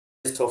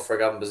tough for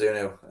Gavin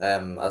Bazunu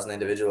as an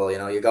individual. You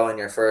know, you go in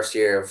your first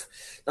year of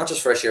not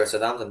just first year at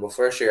Southampton, but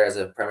first year as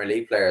a Premier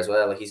League player as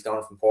well. Like he's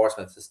gone from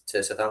Portsmouth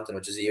to Southampton,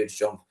 which is a huge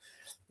jump.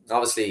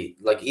 Obviously,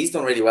 like he's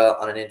done really well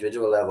on an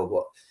individual level,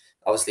 but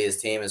obviously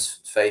his team is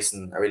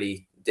facing a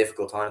really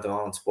difficult time at the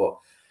moment. But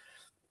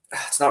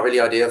it's not really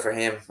ideal for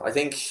him. I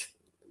think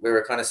we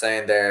were kind of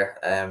saying there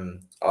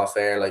off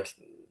air, like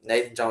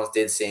Nathan Jones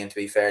did seem to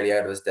be fairly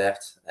out of his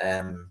depth.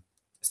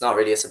 It's not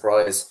really a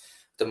surprise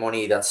the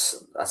money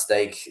that's at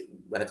stake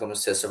when it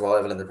comes to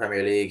survival in the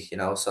Premier League, you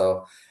know.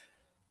 So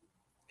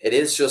it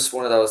is just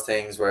one of those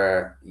things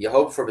where you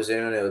hope for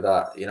Bazunu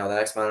that you know the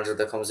next manager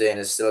that comes in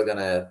is still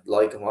gonna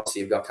like him.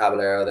 Obviously, you've got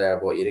Caballero there,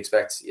 but you'd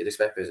expect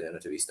Bazunu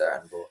to be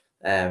starting. But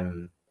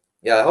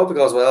yeah, I hope it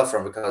goes well for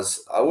him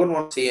because I wouldn't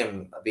want to see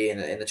him being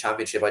in the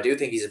Championship. I do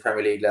think he's a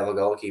Premier League level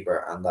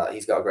goalkeeper and that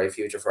he's got a great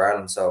future for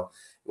Ireland. So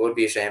it would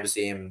be a shame to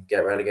see him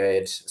get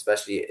relegated,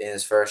 especially in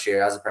his first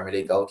year as a Premier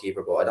League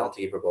goalkeeper. But I don't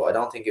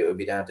think it would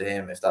be down to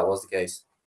him if that was the case.